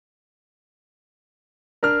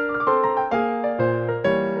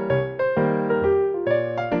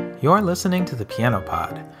You're listening to the Piano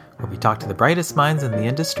Pod, where we talk to the brightest minds in the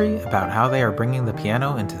industry about how they are bringing the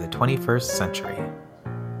piano into the 21st century.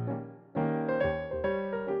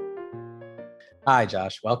 Hi,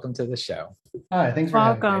 Josh. Welcome to the show. Hi, thanks for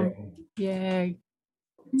having me. Yay.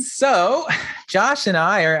 So, Josh and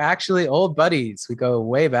I are actually old buddies. We go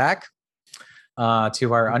way back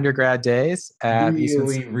to our undergrad days at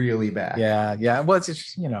really back. Yeah. Well, it's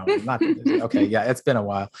just, not okay. Yeah, it's been a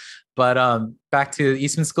while, but back to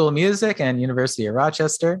Eastman School of Music and University of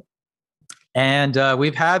Rochester, and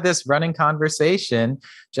we've had this running conversation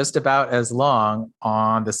just about as long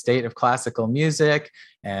on the state of classical music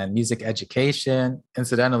and music education.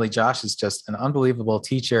 Incidentally, Josh is just an unbelievable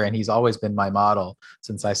teacher, and he's always been my model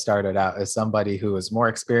since I started out as somebody who is more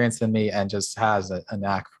experienced than me and just has a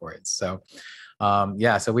knack for it. So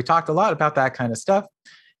so we talked a lot about that kind of stuff.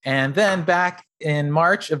 And then back in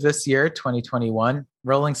March of this year, 2021,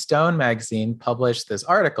 Rolling Stone magazine published this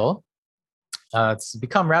article. It's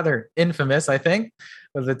become rather infamous, I think,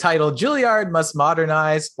 with the title, "Juilliard Must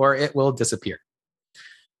Modernize or It Will Disappear."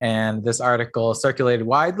 And this article circulated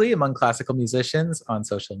widely among classical musicians on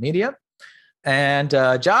social media. And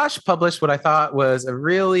Josh published what I thought was a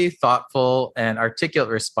really thoughtful and articulate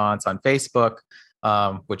response on Facebook,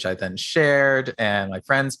 which I then shared, and my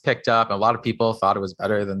friends picked up. A lot of people thought it was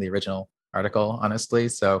better than the original article, honestly.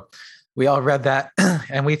 So we all read that,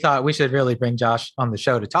 and we thought we should really bring Josh on the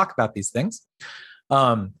show to talk about these things.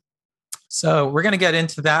 So we're going to get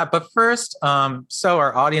into that. But first, so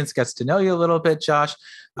our audience gets to know you a little bit, Josh,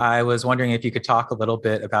 I was wondering if you could talk a little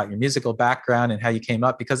bit about your musical background and how you came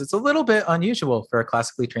up, because it's a little bit unusual for a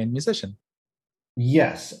classically trained musician.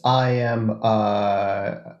 Yes, I am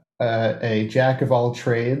a jack of all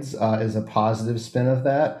trades is a positive spin of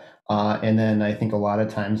that. And then I think a lot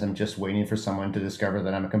of times I'm just waiting for someone to discover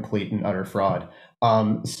that I'm a complete and utter fraud.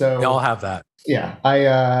 So we all have that. Yeah,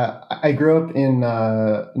 I grew up in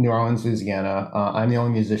New Orleans, Louisiana. I'm the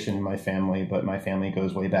only musician in my family, but my family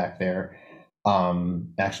goes way back there.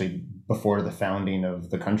 Actually, before the founding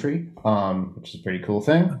of the country, which is a pretty cool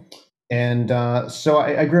thing. And so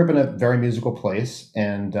I grew up in a very musical place,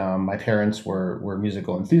 and my parents were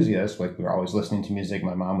musical enthusiasts. Like, we were always listening to music.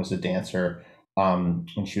 My mom was a dancer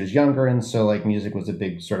when she was younger, and so like music was a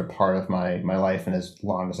big sort of part of my life. And as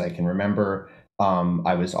long as I can remember,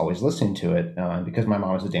 I was always listening to it. Because my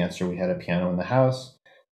mom was a dancer, we had a piano in the house,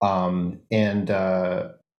 and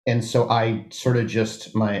so I sort of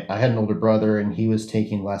I had an older brother, and he was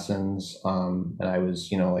taking lessons, and I was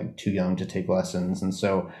like too young to take lessons, and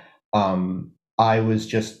so I was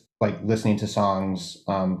just like listening to songs,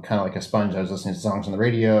 kind of like a sponge. I was listening to songs on the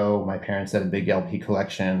radio. My parents had a big LP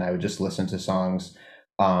collection. I would just listen to songs,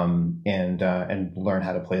 and learn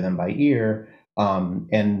how to play them by ear.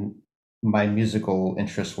 And my musical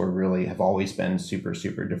interests have always been super,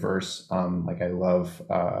 super diverse. Like, I love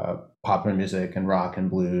popular music and rock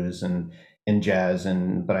and blues and jazz,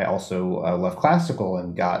 but I also love classical,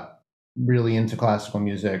 and got really into classical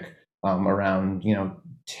music around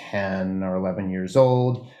 10 or 11 years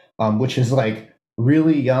old, which is like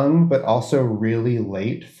really young, but also really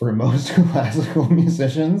late for most classical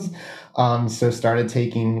musicians. So started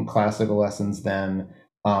taking classical lessons then,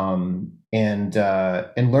 and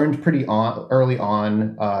learned pretty early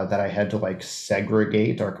on that I had to like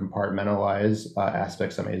segregate or compartmentalize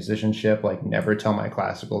aspects of my musicianship. Like, never tell my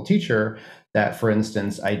classical teacher that, for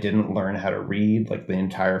instance, I didn't learn how to read like the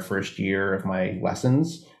entire first year of my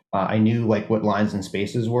lessons. I knew like what lines and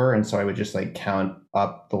spaces were, and so I would just like count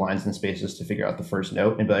up the lines and spaces to figure out the first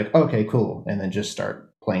note and be like, okay, cool, and then just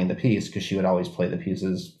start playing the piece, because she would always play the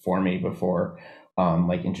pieces for me before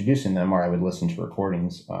like introducing them, or I would listen to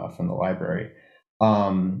recordings from the library.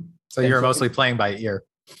 So you're mostly playing by ear.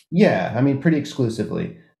 Yeah, I mean, pretty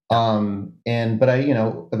exclusively. But I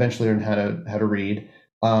eventually learned how to read.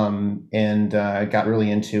 And got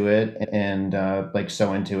really into it, and like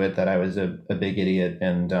so into it that I was a big idiot,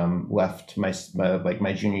 and left my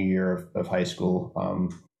junior year of high school,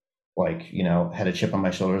 had a chip on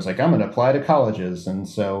my shoulder. I was like, I'm going to apply to colleges, and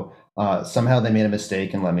so somehow they made a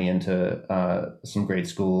mistake and let me into some great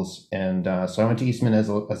schools, and so I went to Eastman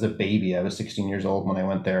as a baby. I was 16 years old when I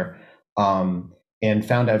went there. And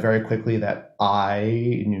found out very quickly that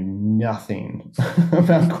I knew nothing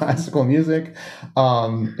about classical music,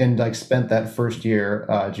 and like spent that first year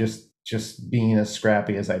just being as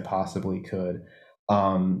scrappy as I possibly could.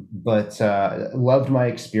 But loved my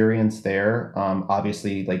experience there.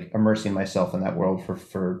 Obviously, like immersing myself in that world for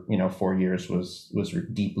 4 years was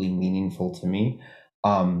deeply meaningful to me.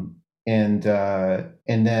 And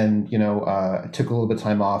then I took a little bit of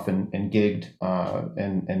time off and gigged,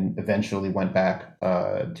 and eventually went back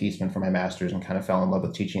to Eastman for my master's, and kind of fell in love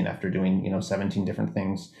with teaching after doing 17 different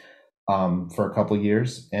things for a couple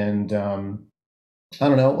years. And I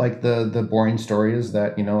don't know, like the boring story is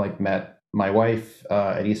that like met my wife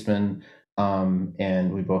at Eastman,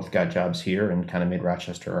 and we both got jobs here and kind of made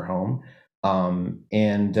Rochester our home.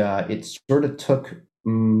 And it sort of took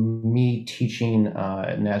me teaching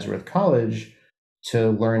at Nazareth College to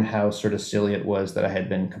learn how sort of silly it was that I had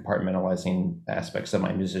been compartmentalizing aspects of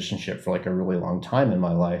my musicianship for like a really long time in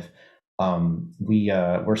my life.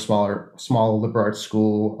 We're small liberal arts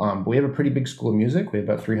school, but we have a pretty big school of music. We have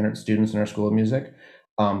about 300 students in our school of music.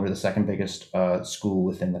 We're the second biggest school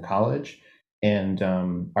within the college. And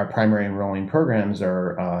our primary enrolling programs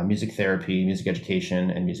are music therapy, music education,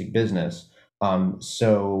 and music business.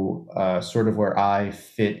 So sort of where I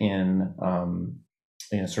fit in,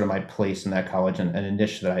 sort of my place in that college, and a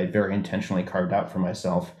niche that I very intentionally carved out for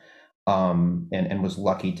myself, and was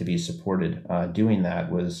lucky to be supported doing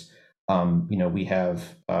that was, we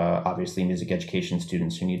have obviously music education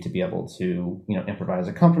students who need to be able to, improvise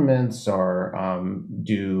accompaniments, or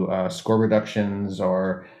do score reductions.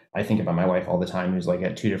 Or I think about my wife all the time, who's like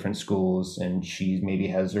at two different schools, and she maybe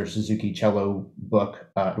has her Suzuki cello book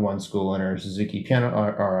at one school and her Suzuki piano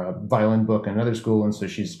or violin book in another school. And so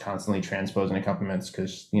she's constantly transposing accompaniments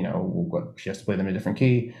because, she has to play them in a different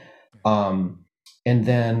key. And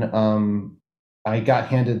then I got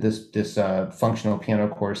handed this functional piano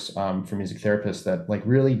course for music therapists that like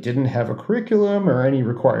really didn't have a curriculum or any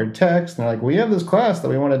required text. And they're like, we have this class that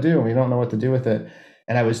we want to do, and we don't know what to do with it.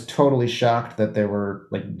 And I was totally shocked that there were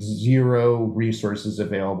like zero resources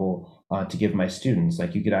available to give my students.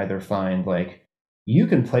 Like you could either find like, you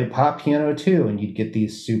can play pop piano too, and you'd get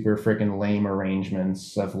these super freaking lame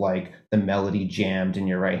arrangements of like the melody jammed in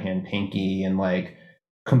your right hand pinky, and like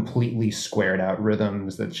completely squared out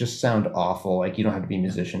rhythms that just sound awful. Like you don't have to be a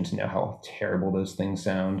musician to know how terrible those things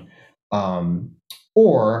sound. Um,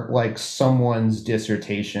 or like someone's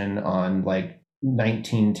dissertation on like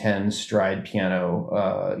 1910 stride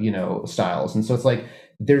piano, styles. And so it's like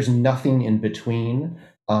there's nothing in between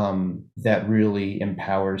that really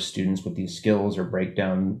empowers students with these skills, or breaks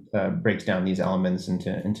down these elements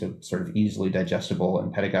into sort of easily digestible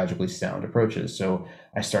and pedagogically sound approaches. So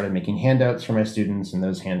I started making handouts for my students, and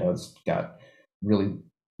those handouts got really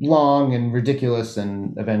long and ridiculous,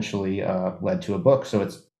 and eventually led to a book. So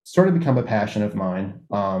it's sort of become a passion of mine.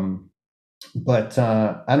 But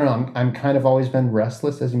I don't know. I'm kind of always been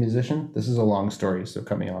restless as a musician. This is a long story, so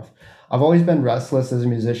cut me off. I've always been restless as a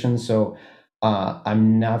musician, so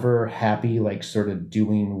I'm never happy, like sort of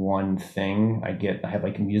doing one thing. I have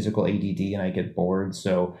like musical ADD, and I get bored.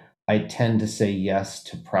 So I tend to say yes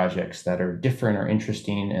to projects that are different or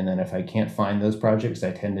interesting. And then if I can't find those projects,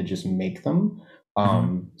 I tend to just make them.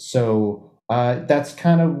 So that's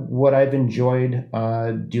kind of what I've enjoyed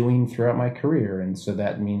doing throughout my career. And so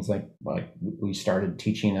that means like we started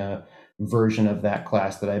teaching a version of that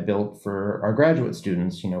class that I built for our graduate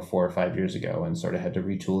students, 4 or 5 years ago, and sort of had to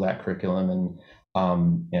retool that curriculum.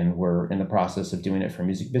 And we're in the process of doing it for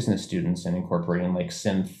music business students, and incorporating like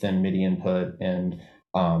synth and MIDI input, and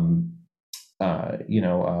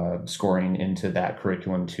scoring into that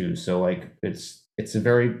curriculum too. So like it's a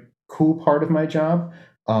very cool part of my job,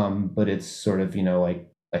 but it's sort of like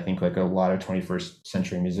I think like a lot of 21st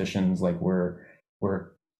century musicians, like we're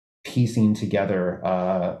piecing together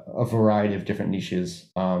a variety of different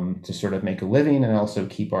niches to sort of make a living, and also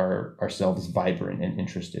keep ourselves vibrant and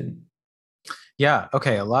interested. Yeah.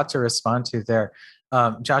 Okay. A lot to respond to there.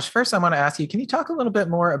 Josh, first I want to ask you, can you talk a little bit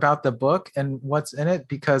more about the book and what's in it?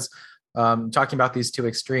 Because talking about these two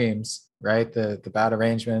extremes, right? The bad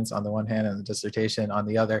arrangements on the one hand and the dissertation on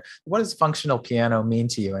the other. What does functional piano mean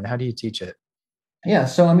to you, and how do you teach it? Yeah,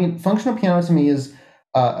 so I mean, functional piano to me is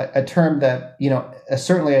a term that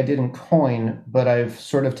certainly I didn't coin, but I've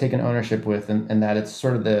sort of taken ownership with, and that it's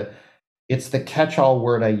sort of it's the catch-all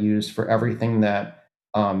word I use for everything that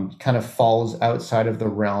kind of falls outside of the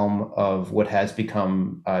realm of what has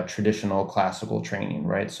become traditional classical training,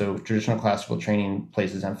 right? So traditional classical training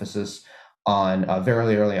places emphasis on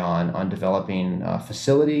very early on developing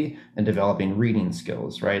facility and developing reading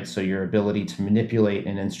skills, right? So your ability to manipulate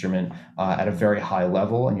an instrument at a very high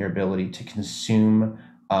level, and your ability to consume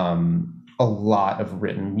a lot of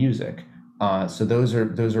written music. So those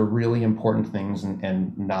are really important things,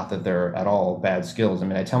 and not that they're at all bad skills. I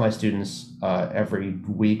mean, I tell my students every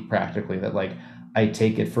week practically that like I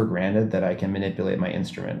take it for granted that I can manipulate my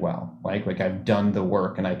instrument well. Like I've done the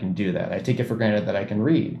work and I can do that. I take it for granted that I can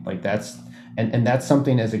read. Like that's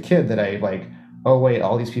something as a kid that I like oh wait,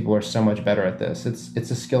 all these people are so much better at this.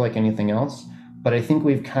 It's a skill like anything else, but I think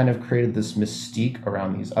we've kind of created this mystique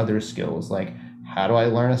around these other skills, like how do I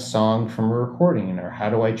learn a song from a recording, or how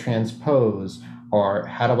do I transpose, or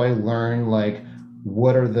how do I learn like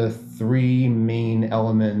what are the three main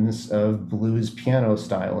elements of blues piano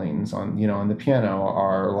stylings on the piano,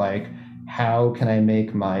 are like how can I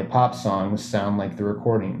make my pop songs sound like the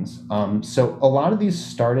recordings. So a lot of these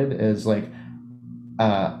started as like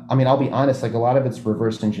I mean, I'll be honest, like a lot of it's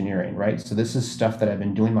reverse engineering, right? So this is stuff that I've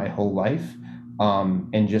been doing my whole life,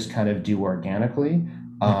 and just kind of do organically.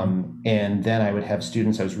 And then I would have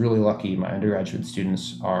students. I was really lucky. My undergraduate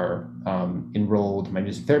students are enrolled, my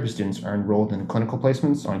music therapy students are enrolled in clinical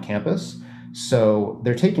placements on campus. So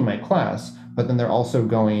they're taking my class, but then they're also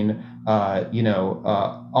going,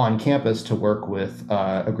 on campus to work with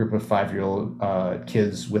a group of 5-year-old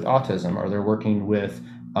kids with autism, or they're working with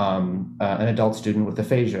an adult student with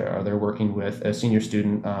aphasia, or they're working with a senior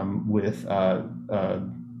student with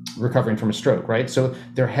recovering from a stroke, right? So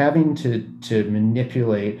they're having to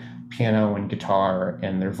manipulate piano and guitar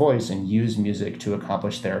and their voice and use music to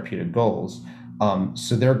accomplish therapeutic goals.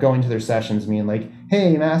 So they're going to their sessions being like,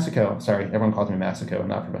 hey, Massicot. Sorry, everyone calls me Massicot,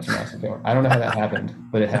 not Professor Massicot. I don't know how that happened,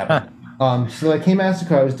 but it happened. So like, hey,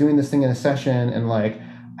 Massicot, I was doing this thing in a session, and like,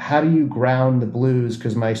 how do you ground the blues?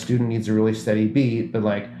 Because my student needs a really steady beat, but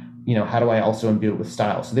like, how do I also imbue it with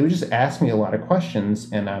style? So they would just ask me a lot of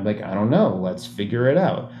questions, and I'm like, I don't know, let's figure it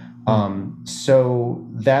out. So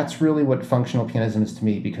that's really what functional pianism is to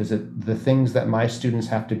me, because the things that my students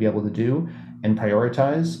have to be able to do and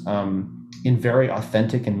prioritize in very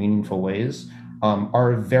authentic and meaningful ways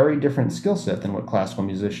are a very different skill set than what classical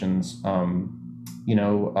musicians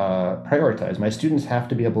prioritize. My students have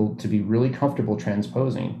to be able to be really comfortable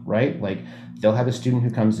transposing, right? Like they'll have a student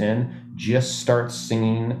who comes in, just starts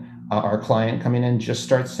singing, our client coming in just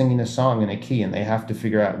starts singing a song in a key, and they have to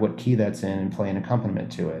figure out what key that's in and play an accompaniment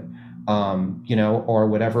to it. Or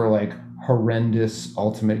whatever like horrendous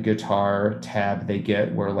ultimate guitar tab they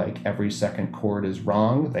get where like every second chord is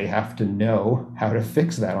wrong, they have to know how to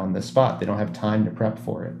fix that on the spot. They don't have time to prep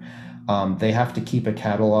for it. They have to keep a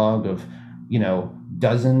catalog of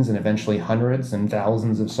dozens and eventually hundreds and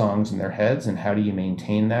thousands of songs in their heads, and how do you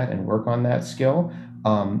maintain that and work on that skill.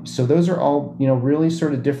 So those are all really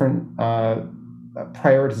sort of different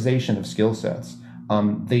prioritization of skill sets.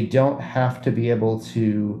 They don't have to be able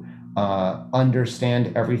to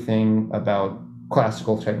understand everything about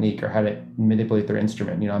classical technique or how to manipulate their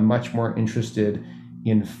instrument. I'm much more interested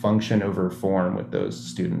in function over form with those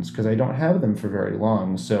students because I don't have them for very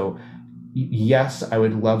long. So yes, I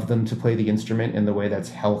would love them to play the instrument in the way that's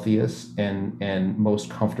healthiest and most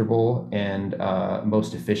comfortable and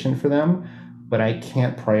most efficient for them, but I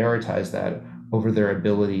can't prioritize that over their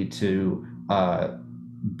ability to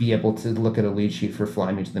be able to look at a lead sheet for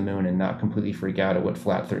Fly Me to the Moon and not completely freak out at what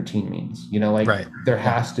flat 13 means. Right. There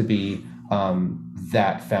has to be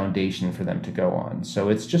that foundation for them to go on. So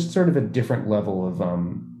it's just sort of a different level of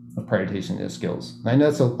prioritization of skills. I know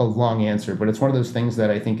that's a long answer, but it's one of those things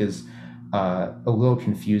that I think is a little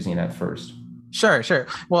confusing at first. Sure.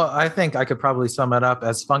 Well, I think I could probably sum it up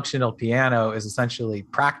as functional piano is essentially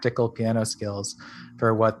practical piano skills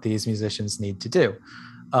for what these musicians need to do.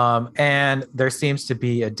 And there seems to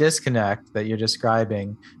be a disconnect that you're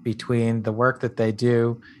describing between the work that they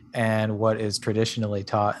do and what is traditionally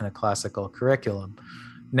taught in a classical curriculum.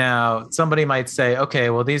 Now, somebody might say, okay,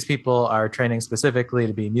 well, these people are training specifically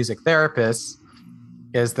to be music therapists.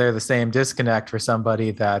 Is there the same disconnect for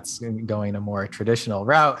somebody that's going a more traditional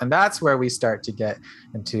route? And that's where we start to get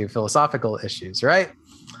into philosophical issues, right?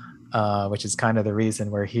 Which is kind of the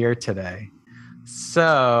reason we're here today.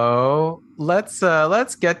 So let's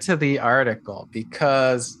get to the article,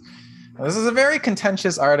 because this is a very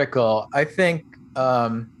contentious article. I think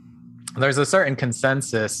there's a certain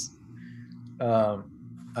consensus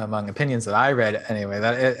among opinions that I read anyway,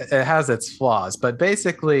 that it has its flaws. But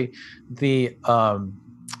basically, the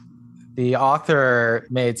author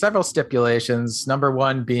made several stipulations. Number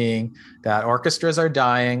one being that orchestras are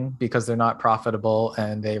dying because they're not profitable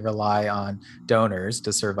and they rely on donors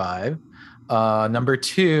to survive. Number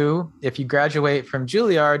two, if you graduate from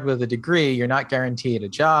Juilliard with a degree, you're not guaranteed a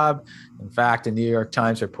job. In fact, a New York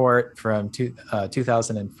Times report from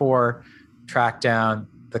 2004 tracked down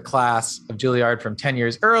the class of Juilliard from 10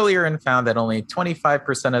 years earlier and found that only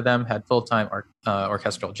 25% of them had full-time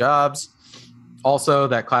orchestral jobs. Also,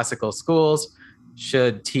 that classical schools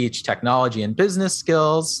should teach technology and business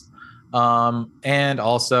skills, and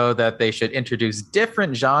also that they should introduce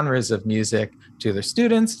different genres of music to their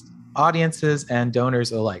students, audiences, and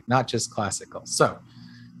donors alike, not just classical. So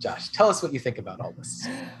Josh, tell us what you think about all this.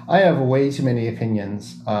 I have way too many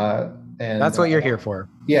opinions. And That's what you're here for.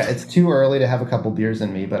 Yeah, it's too early to have a couple beers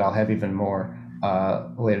in me, but I'll have even more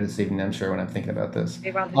later this evening, I'm sure, when I'm thinking about this. They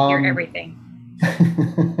want to hear everything.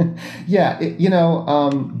 Yeah,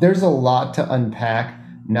 there's a lot to unpack,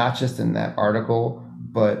 not just in that article,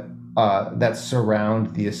 but that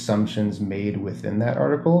surround the assumptions made within that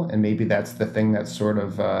article. And maybe that's the thing that sort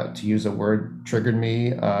of, to use a word, triggered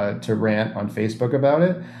me to rant on Facebook about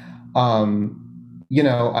it.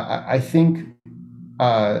 I think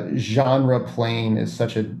genre playing is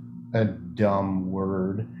such a dumb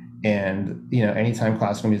word. And, anytime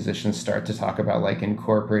classical musicians start to talk about like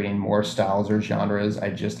incorporating more styles or genres, I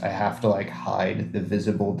have to like hide the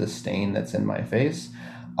visible disdain that's in my face.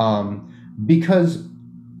 Because,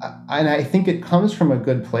 and I think it comes from a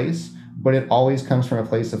good place, but it always comes from a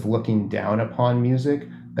place of looking down upon music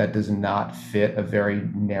that does not fit a very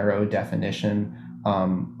narrow definition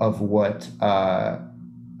of what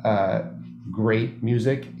great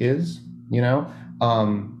music is,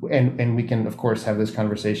 and we can of course have this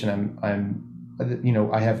conversation.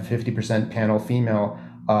 I have a 50% female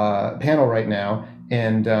panel right now,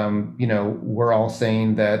 and we're all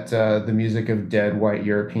saying that the music of dead white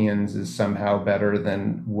Europeans is somehow better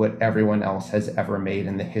than what everyone else has ever made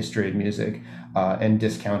in the history of music, and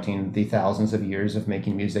discounting the thousands of years of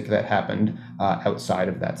making music that happened outside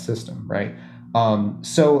of that system, right?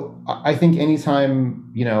 So I think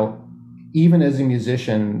anytime, even as a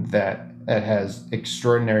musician that has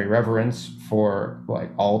extraordinary reverence for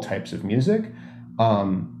like all types of music,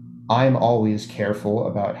 I'm always careful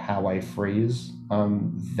about how I phrase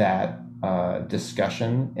that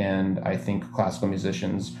discussion, and I think classical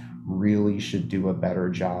musicians really should do a better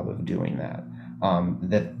job of doing that.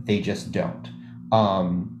 That they just don't.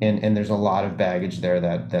 And there's a lot of baggage there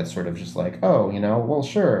that sort of just like, oh, well,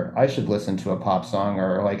 sure, I should listen to a pop song,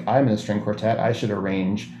 or like I'm in a string quartet, I should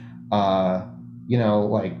arrange,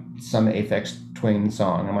 like some Aphex Twin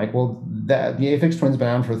song. I'm like, well, the Aphex Twin's been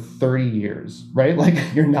around for 30 years, right? Like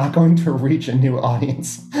you're not going to reach a new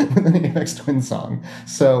audience with an Aphex Twin song.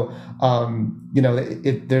 So,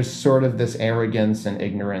 there's sort of this arrogance and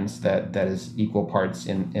ignorance that is equal parts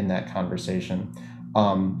in that conversation,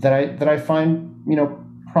 that I find,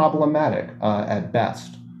 problematic at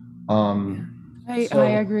best.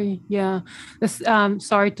 I agree. Yeah. This,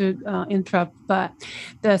 sorry to interrupt, but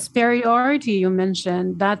the superiority you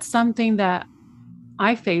mentioned, that's something that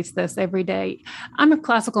I face this every day. I'm a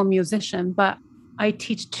classical musician, but I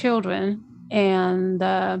teach children, and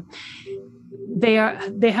they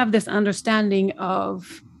have this understanding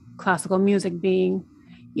of classical music being,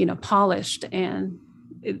 polished, and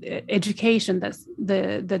education. That's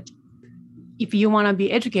the if you want to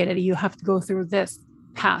be educated, you have to go through this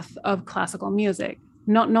path of classical music,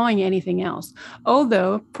 not knowing anything else.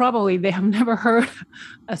 Although probably they have never heard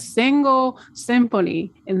a single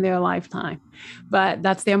symphony in their lifetime, but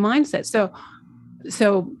that's their mindset.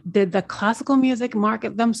 So did the classical music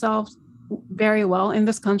market themselves very well in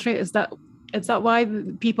this country? Is that why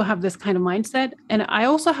people have this kind of mindset? And I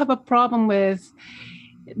also have a problem with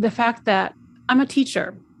the fact that I'm a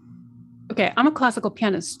teacher. Okay, I'm a classical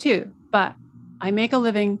pianist too, but I make a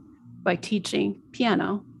living by teaching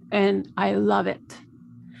piano, and I love it.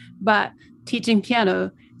 But teaching piano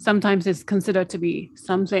sometimes is considered to be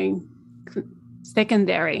something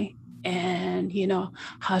secondary and,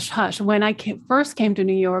 hush, hush. When I first came to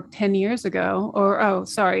New York 10 years ago,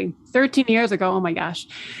 13 years ago, oh my gosh,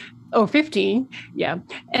 15, yeah.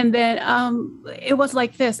 And then it was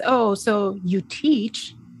like this, oh, so you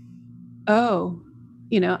teach, oh,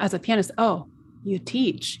 as a pianist, oh, you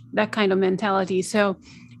teach, that kind of mentality. So,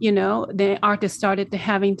 the artist started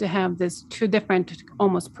having to have this two different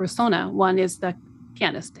almost persona. One is the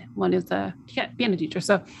pianist, one is the piano teacher.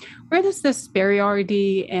 So where does this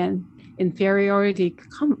superiority and inferiority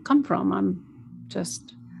come from? I'm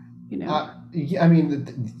just,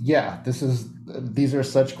 these are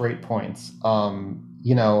such great points.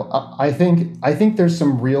 I think there's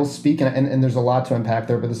some real speak, and there's a lot to unpack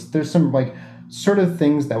there, but there's some like sort of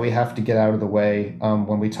things that we have to get out of the way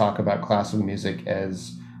when we talk about classical music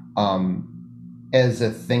as a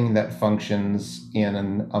thing that functions in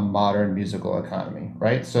a modern musical economy,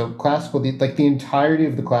 right? So the entirety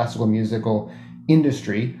of the classical musical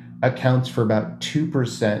industry accounts for about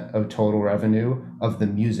 2% of total revenue of the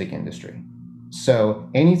music industry. So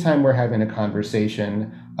anytime we're having a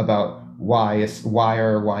conversation about why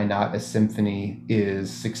or why not a symphony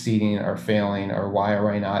is succeeding or failing, or why or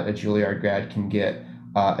why not a Juilliard grad can get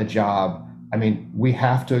a job, we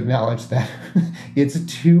have to acknowledge that it's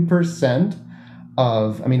 2%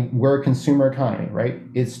 of, we're a consumer economy, right?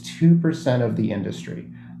 It's 2% of the industry.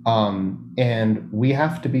 And we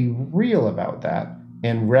have to be real about that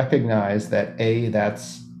and recognize that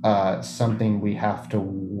that's something we have to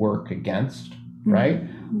work against, right?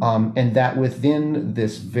 And that within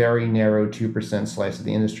this very narrow 2% slice of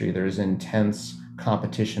the industry, there's intense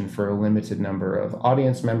competition for a limited number of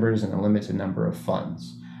audience members and a limited number of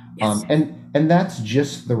funds. Yes. And that's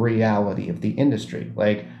just the reality of the industry.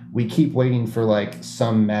 Like, we keep waiting for like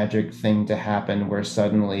some magic thing to happen where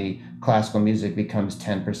suddenly classical music becomes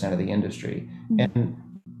 10% of the industry. And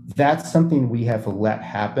that's something we have let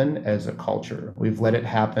happen as a culture. We've let it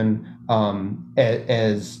happen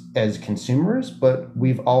as consumers, but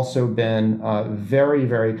we've also been very,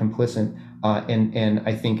 very complicit and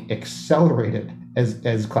I think accelerated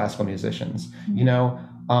as classical musicians. You know,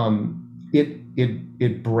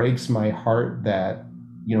 it breaks my heart that,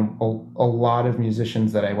 you know, a lot of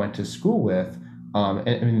musicians that I went to school with, and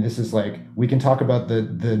I mean, this is like, we can talk about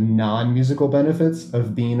the non-musical benefits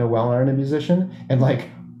of being a well-rounded musician, and like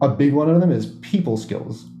a big one of them is people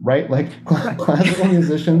skills, right? Like classical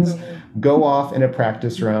musicians go off in a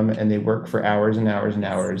practice room and they work for hours and hours and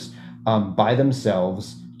hours by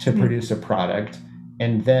themselves to produce a product,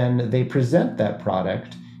 and then they present that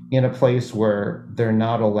product in a place where they're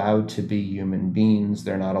not allowed to be human beings.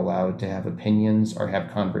 They're not allowed to have opinions or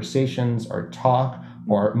have conversations or talk,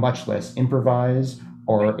 or much less improvise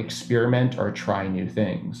or experiment or try new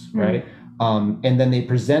things, right? And then they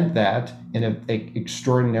present that in an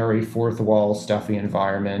extraordinary fourth wall stuffy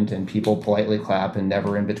environment, and people politely clap and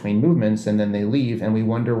never in between movements, and then they leave, and we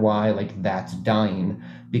wonder why like that's dying,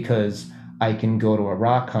 because I can go to a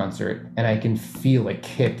rock concert and I can feel a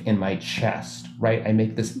kick in my chest, right? I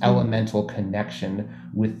make this elemental connection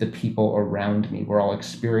with the people around me. We're all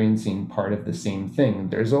experiencing part of the same thing.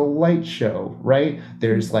 There's a light show, right?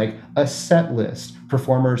 There's like a set list.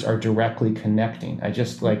 Performers are directly connecting. I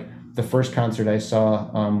just like, the first concert I saw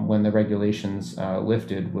when the regulations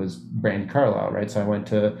lifted was Brandy Carlisle, right? So I went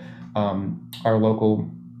to our local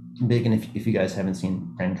big, and if you guys haven't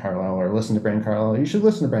seen Brandy Carlisle or listened to Brandy Carlisle, you should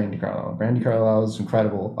listen to Brandy Carlisle. Brandy Carlisle is an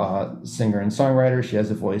incredible singer and songwriter. She has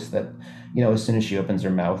a voice that, you know, as soon as she opens her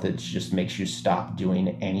mouth, it just makes you stop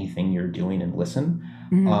doing anything you're doing and listen.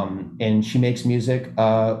 And she makes music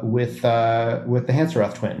with the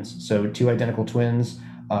Hanseroth twins, so two identical twins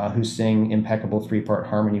who sing impeccable 3-part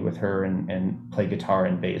harmony with her and play guitar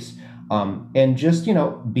and bass. And just, you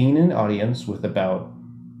know, being in an audience with about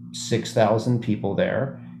 6,000 people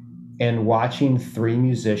there, and watching 3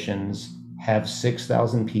 musicians have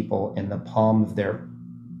 6,000 people in the palm of their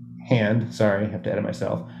hand, sorry, I have to edit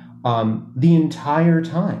myself, the entire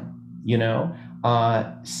time, you know,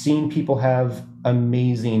 seeing people have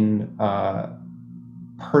amazing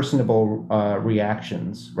personable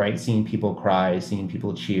reactions, right? Seeing people cry, seeing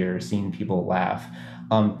people cheer, seeing people laugh.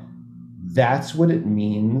 That's what it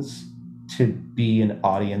means to be an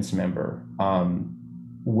audience member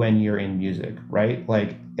when you're in music, right?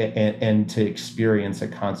 Like, and to experience a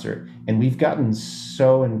concert. And we've gotten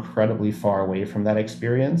so incredibly far away from that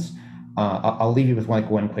experience. I'll leave you with like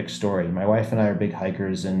one quick story. My wife and I are big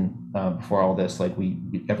hikers, and before all this, like we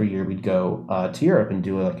every year we'd go to Europe and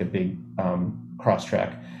do like a big cross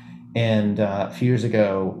track. And a few years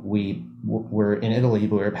ago, we were in Italy,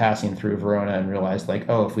 but we were passing through Verona and realized like,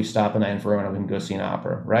 oh, if we stop a night in Verona, we can go see an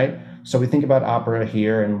opera, right? So we think about opera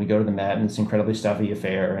here, and we go to the Met, and it's an incredibly stuffy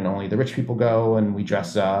affair, and only the rich people go, and we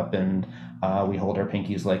dress up, and we hold our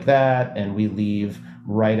pinkies like that, and we leave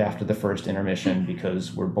right after the first intermission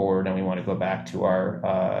because we're bored and we want to go back to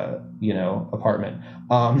our, you know, apartment.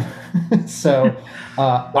 So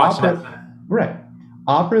opera, right.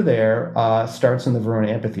 Opera there starts in the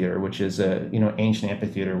Verona Amphitheater, which is a, you know, ancient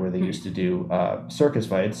amphitheater where they used to do circus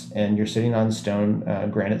fights, and you're sitting on stone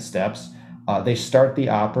granite steps. They start the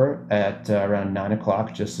opera at around 9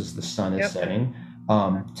 o'clock, just as the sun is setting.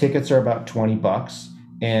 Tickets are about $20.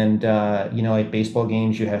 And, you know, like baseball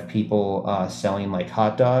games, you have people selling like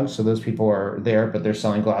hot dogs. So those people are there, but they're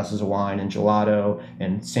selling glasses of wine and gelato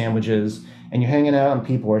and sandwiches. And you're hanging out and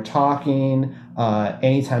people are talking.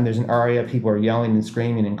 Anytime there's an aria, people are yelling and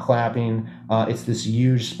screaming and clapping. It's this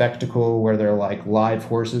huge spectacle where they're like live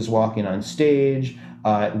horses walking on stage.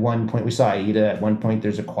 At one point, we saw Aida. At one point,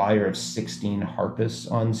 there's a choir of 16 harpists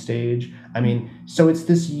on stage. I mean, so it's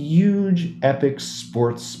this huge, epic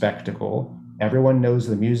sports spectacle. Everyone knows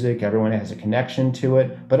the music. Everyone has a connection to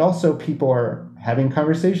it. But also, people are having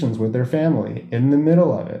conversations with their family in the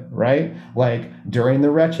middle of it, right? Like during the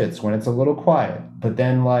wretchets when it's a little quiet. But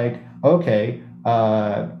then, like, okay,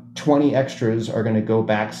 20 extras are going to go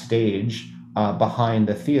backstage behind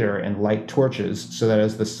the theater and light torches so that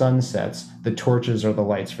as the sun sets, the torches are the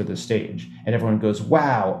lights for the stage. And everyone goes,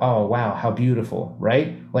 wow, oh, wow, how beautiful,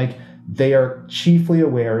 right? Like, they are chiefly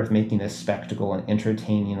aware of making a spectacle and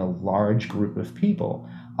entertaining a large group of people.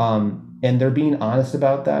 And they're being honest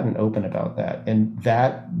about that and open about that. And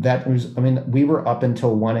that was, I mean, we were up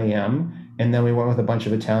until 1 a.m. and then we went with a bunch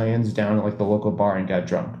of Italians down at like the local bar and got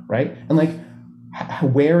drunk, right? And like,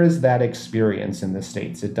 where is that experience in the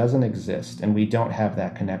States? It doesn't exist, and we don't have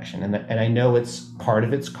that connection. And I know it's part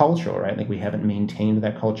of its cultural, right? Like, we haven't maintained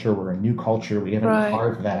that culture. We're a new culture. We haven't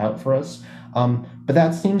carved that out for us. But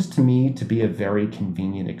that seems to me to be a very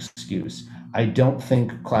convenient excuse. I don't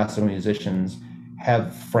think classical musicians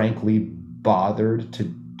have frankly bothered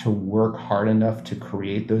to work hard enough to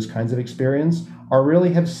create those kinds of experience, or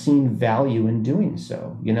really have seen value in doing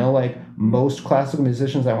so. You know, like most classical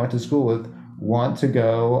musicians I went to school with want to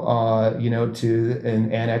go, to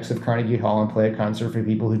an annex of Carnegie Hall and play a concert for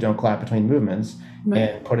people who don't clap between movements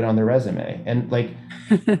and put it on their resume. And like,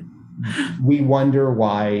 we wonder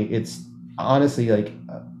why. It's honestly like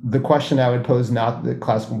the question I would pose, not the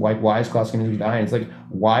classical, like, why is classical music dying? It's like,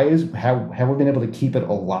 have we been able to keep it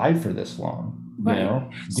alive for this long? You know?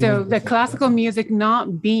 So the classical music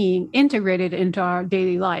not being integrated into our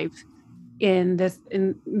daily life in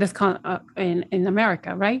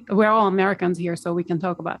America, right? We're all Americans here, so we can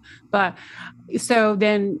talk about. But so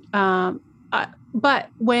then, but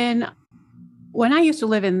when I used to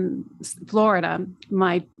live in Florida,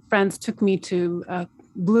 my friends took me to a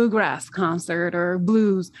bluegrass concert or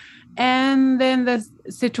blues, and then the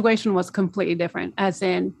situation was completely different, as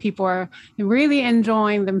in people are really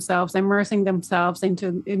enjoying themselves, immersing themselves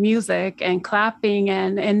into music and clapping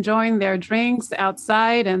and enjoying their drinks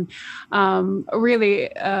outside. And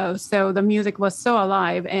so the music was so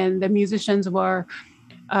alive, and the musicians were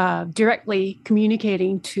directly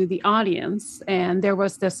communicating to the audience, and there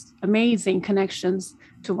was this amazing connections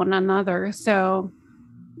to one another. So,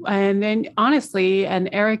 and then honestly, and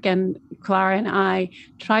Eric and Clara and I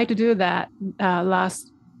tried to do that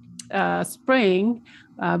last spring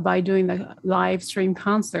by doing the live stream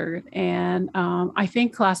concert. And I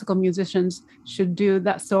think classical musicians should do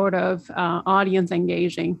that sort of audience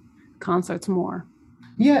engaging concerts more.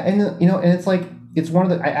 Yeah. And, and it's like, it's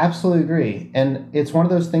one of the, I absolutely agree. And it's one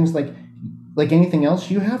of those things like anything else,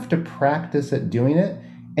 you have to practice at doing it,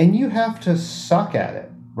 and you have to suck at it.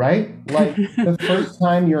 Right? Like the first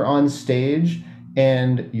time you're on stage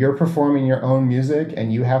and you're performing your own music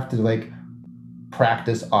and you have to like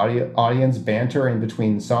practice audience banter in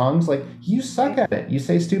between songs, like you suck at it. You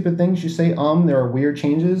say stupid things, you say, there are weird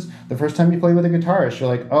changes. The first time you play with a guitarist, you're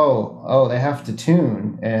like, oh, they have to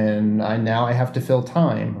tune and now I have to fill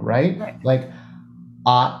time, right? Like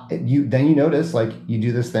you notice, like you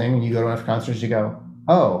do this thing and you go to enough concerts, you go,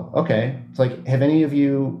 oh, okay. It's like, have any of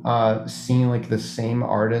you seen like the same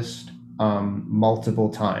artist multiple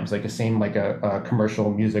times, like a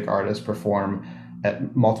commercial music artist perform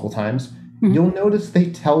at multiple times? Mm-hmm. You'll notice they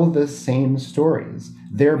tell the same stories.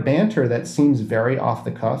 Their banter that seems very off the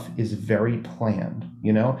cuff is very planned,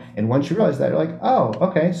 And once you realize that, you're like, oh,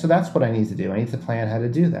 okay, so that's what I need to do. I need to plan how to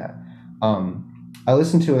do that. I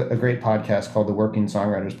listened to a great podcast called the Working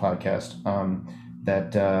Songwriters Podcast.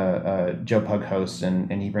 That Joe Pug hosts,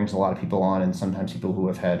 and he brings a lot of people on, and sometimes people who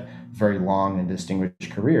have had very long and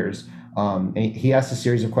distinguished careers. And he asks a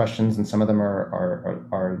series of questions, and some of them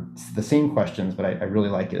are the same questions, but I really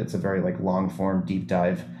like it. It's a very like long form, deep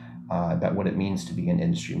dive about what it means to be an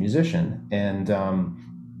industry musician. And one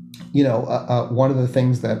of the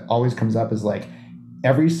things that always comes up is like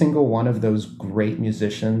every single one of those great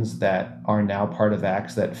musicians that are now part of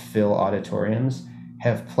acts that fill auditoriums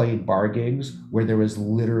have played bar gigs where there was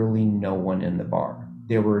literally no one in the bar.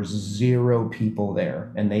 There were 0 people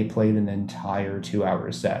there, and they played an entire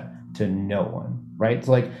 2-hour set to no one, right? It's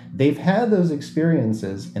like they've had those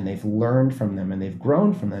experiences and they've learned from them and they've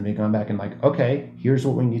grown from them. They've gone back and like, okay, here's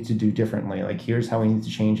what we need to do differently. Like, here's how we need to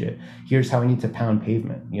change it. Here's how we need to pound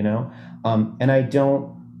pavement, And I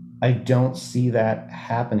don't see that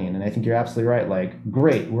happening. And I think you're absolutely right. Like,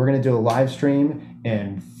 great, we're going to do a live stream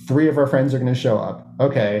and 3 of our friends are going to show up.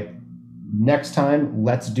 Okay, next time,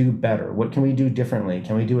 let's do better. What can we do differently?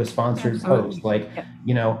 Can we do a sponsored post? Like,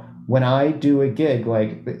 when I do a gig,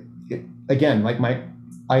 like, again, like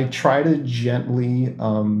I try to gently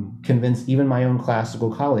convince even my own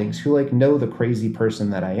classical colleagues who like know the crazy person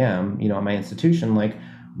that I am, at my institution, like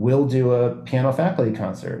we'll do a piano faculty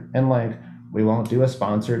concert and like, we won't do a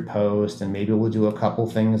sponsored post, and maybe we'll do a couple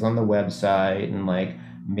things on the website, and like,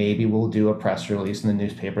 maybe we'll do a press release in the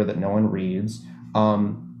newspaper that no one reads.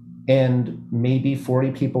 And maybe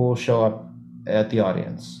 40 people will show up at the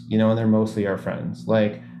audience, you know, and they're mostly our friends.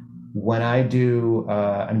 Like when I do,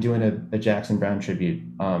 I'm doing a Jackson Browne tribute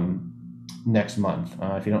next month.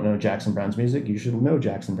 If you don't know Jackson Browne's music, you should know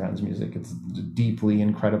Jackson Browne's music. It's deeply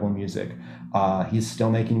incredible music. He's still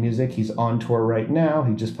making music. He's on tour right now.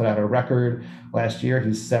 He just put out a record last year.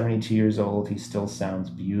 He's 72 years old. He still sounds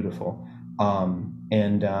beautiful.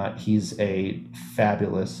 And he's a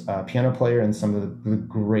fabulous piano player, and some of the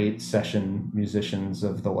great session musicians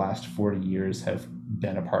of the last 40 years have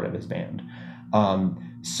been a part of his band.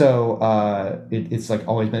 It's like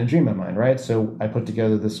always been a dream of mine, right? So I put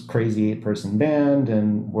together this crazy 8-person band,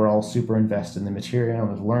 and we're all super invested in the material and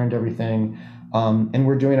have learned everything. And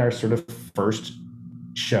we're doing our sort of first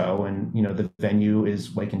show, and you know, the venue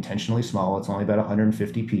is like intentionally small. It's only about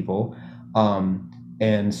 150 people.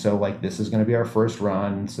 And so like this is going to be our first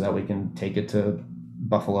run so that we can take it to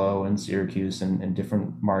Buffalo and Syracuse and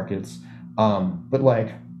different markets. But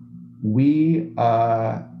like we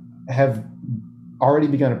have already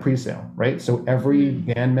begun a pre-sale, right? So every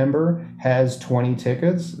band member has 20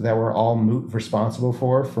 tickets that we're all responsible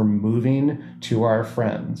for moving to our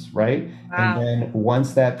friends, right? Wow. And then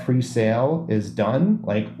once that pre-sale is done,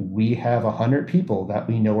 like we have 100 people that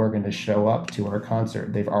we know are going to show up to our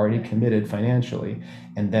concert. They've already committed financially.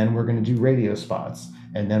 And then we're going to do radio spots.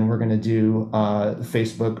 And then we're going to do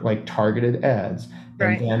Facebook like targeted ads.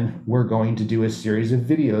 Right. And then we're going to do a series of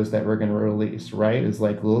videos that we're going to release, right? It's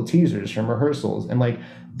like little teasers from rehearsals. And like,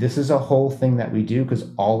 this is a whole thing that we do because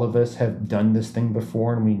all of us have done this thing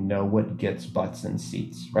before and we know what gets butts in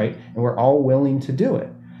seats, right? And we're all willing to do it.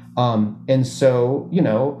 And so, you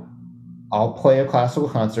know, I'll play a classical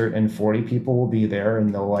concert and 40 people will be there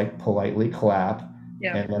and they'll like politely clap.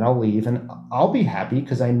 Yeah. And then I'll leave and I'll be happy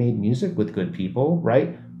because I made music with good people,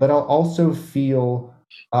 right? But I'll also feel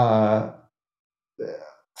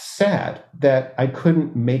sad that I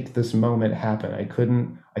couldn't make this moment happen. I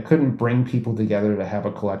couldn't bring people together to have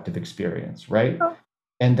a collective experience, right? Oh.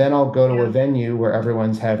 And then I'll go to a venue where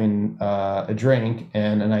everyone's having a drink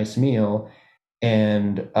and a nice meal,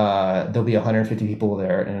 and there'll be 150 people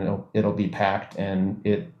there, and it'll be packed, and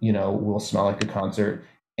it, you know, will smell like a concert,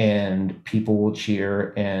 and people will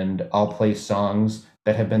cheer, and I'll play songs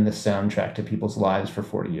that have been the soundtrack to people's lives for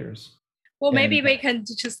 40 years. Well, maybe we can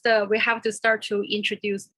just, we have to start to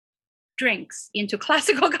introduce drinks into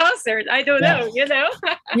classical concert. I don't know, you know?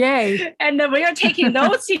 Yay. And we are taking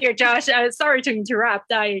notes here, Josh. Sorry to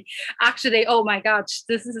interrupt. I actually, oh my gosh,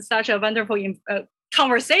 this is such a wonderful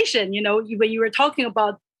conversation. You know, when you were talking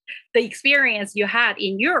about the experience you had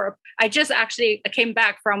in Europe, I just actually came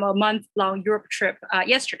back from a month-long Europe trip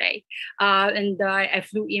yesterday. And I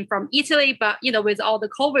flew in from Italy, but, you know, with all the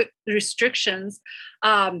COVID restrictions,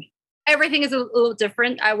 everything is a little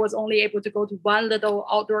different. I was only able to go to one little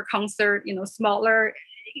outdoor concert, you know, smaller,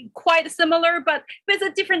 quite similar, but with a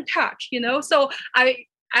different touch, you know. So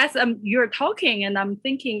as you're talking and I'm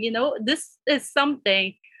thinking, you know, this is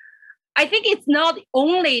something, I think it's not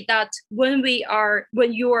only that when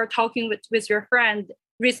you are talking with your friend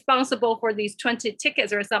responsible for these 20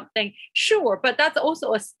 tickets or something, sure, but that's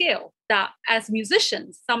also a skill that as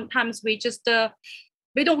musicians, sometimes we just,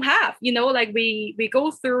 we don't have, you know, like we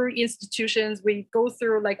go through institutions, we go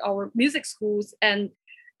through like our music schools. And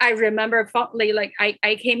I remember fondly, like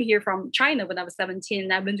I came here from China when I was 17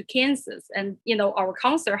 and I went to Kansas, and, you know, our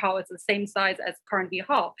concert hall is the same size as Carnegie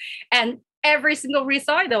Hall. And every single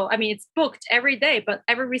recital, I mean, it's booked every day, but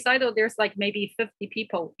every recital, there's like maybe 50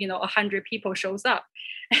 people, you know, 100 people shows up.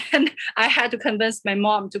 And I had to convince my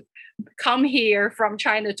mom to come here from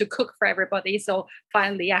China to cook for everybody. So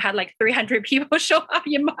finally I had like 300 people show up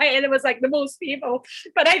in and it was like the most people,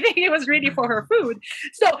 but I think it was really for her food.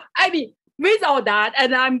 So, I mean, with all that,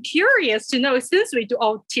 and I'm curious to know, since we do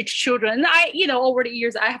all teach children, you know, over the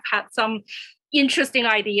years, I have had some interesting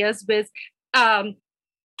ideas with,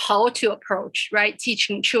 how to approach, right,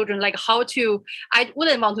 teaching children, like how to, I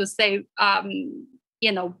wouldn't want to say,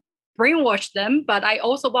 you know, brainwash them, but I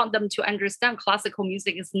also want them to understand classical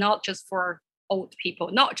music is not just for old people,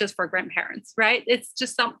 not just for grandparents, right? It's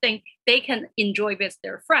just something they can enjoy with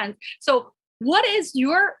their friends. So what is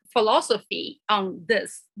your philosophy on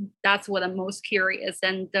this? That's what I'm most curious.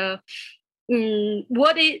 And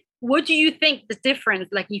what do you think the difference,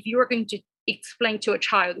 like if you were going to explain to a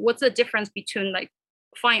child, what's the difference between like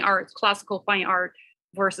fine art, classical fine art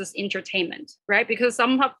versus entertainment, right? Because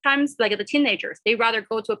sometimes, like the teenagers, they rather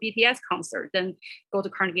go to a BTS concert than go to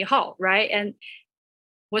Carnegie Hall, right? And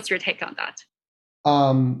what's your take on that?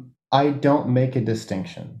 I don't make a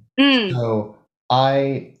distinction. So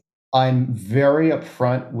I'm very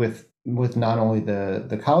upfront with not only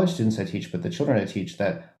the college students I teach, but the children I teach,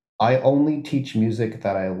 that I only teach music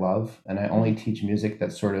that I love, and I only teach music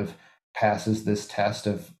that sort of passes this test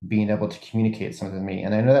of being able to communicate something to me.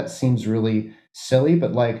 And I know that seems really silly,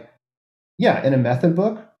 but like, yeah, in a method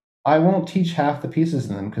book, I won't teach half the pieces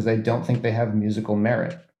in them because I don't think they have musical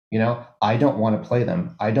merit. I don't want to play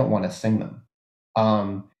them. I don't want to sing them.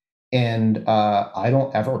 And I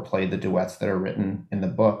don't ever play the duets that are written in the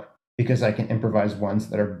book because I can improvise ones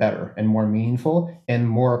that are better and more meaningful and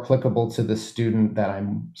more applicable to the student that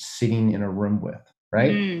I'm sitting in a room with,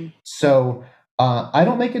 right? So I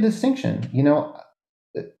don't make a distinction.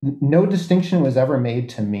 No distinction was ever made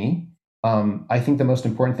to me. I think the most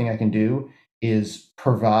important thing I can do is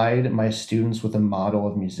provide my students with a model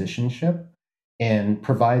of musicianship and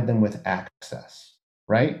provide them with access,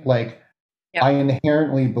 right? Like, Yeah. I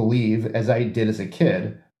inherently believe, as I did as a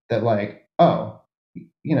kid, that like, oh,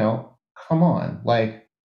 come on, like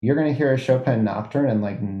you're gonna hear a Chopin nocturne and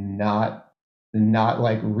like not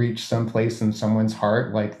like reach someplace in someone's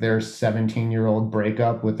heart, like their 17-year-old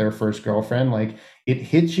breakup with their first girlfriend. Like it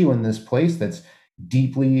hits you in this place that's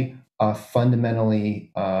deeply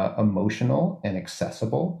fundamentally emotional and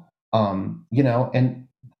accessible. And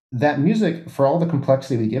that music, for all the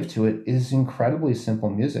complexity we give to it, is incredibly simple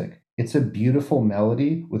music. It's a beautiful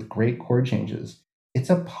melody with great chord changes. It's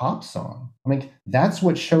a pop song. I mean, that's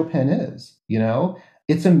what Chopin is,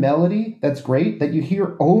 It's a melody that's great that you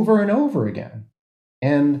hear over and over again.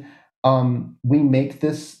 And we make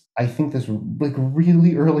this, I think this like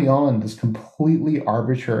really early on, this completely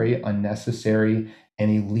arbitrary, unnecessary, and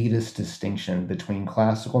elitist distinction between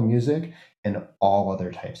classical music and all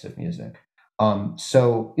other types of music.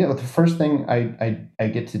 So the first thing I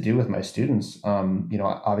get to do with my students,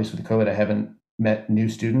 obviously with COVID, I haven't met new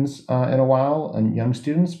students in a while and young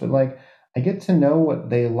students, but like I get to know what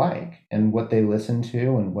they like and what they listen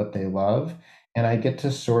to and what they love. And I get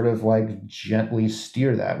to sort of like gently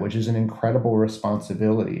steer that, which is an incredible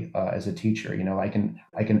responsibility as a teacher. I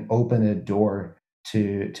can open a door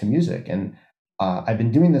to music, and I've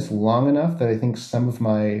been doing this long enough that I think some of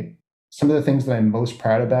the things that I'm most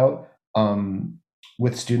proud about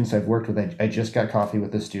with students I've worked with. I just got coffee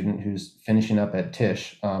with a student who's finishing up at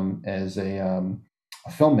Tisch as a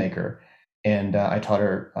filmmaker, and I taught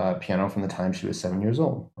her piano from the time she was 7 years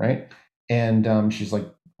old, right? And she's like,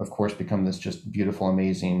 of course, become this just beautiful,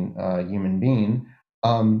 amazing human being.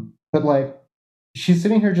 But like, she's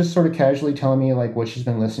sitting here just sort of casually telling me like what she's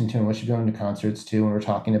been listening to and what she's been going to concerts to, and we're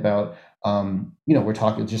talking about, we're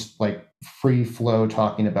talking just like free flow,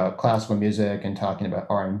 talking about classical music and talking about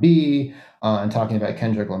R&B and talking about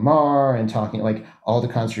Kendrick Lamar and talking like all the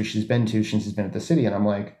concerts she's been to since she's been at the city, and I'm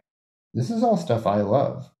like, this is all stuff I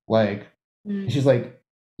love. Like, and she's like,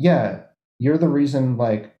 yeah, you're the reason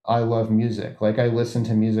like I love music. Like I listen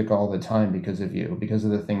to music all the time because of you, because of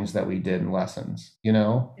the things that we did in lessons, It's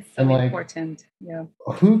so and like, important. Yeah.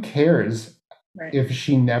 Who cares Right. if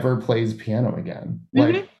she never plays piano again?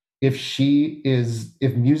 Like if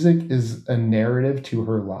music is a narrative to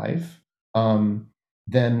her life,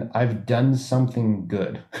 then I've done something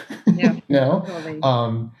good. Yeah. Totally.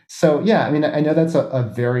 So yeah, I mean, I know that's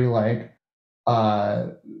a very like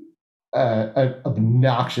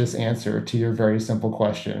obnoxious answer to your very simple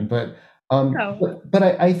question, but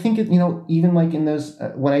I think it, even like in those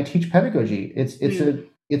when I teach pedagogy,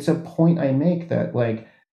 it's a point I make that like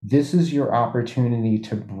this is your opportunity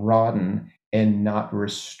to broaden and not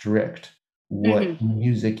restrict what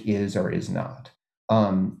music is or is not,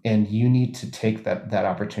 and you need to take that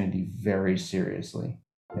opportunity very seriously.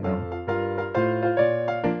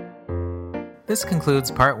 This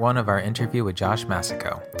concludes part 1 of our interview with Josh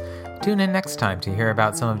Massicot. Tune in next time to hear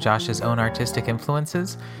about some of Josh's own artistic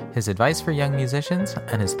influences, his advice for young musicians,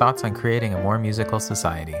 and his thoughts on creating a more musical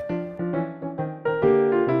society.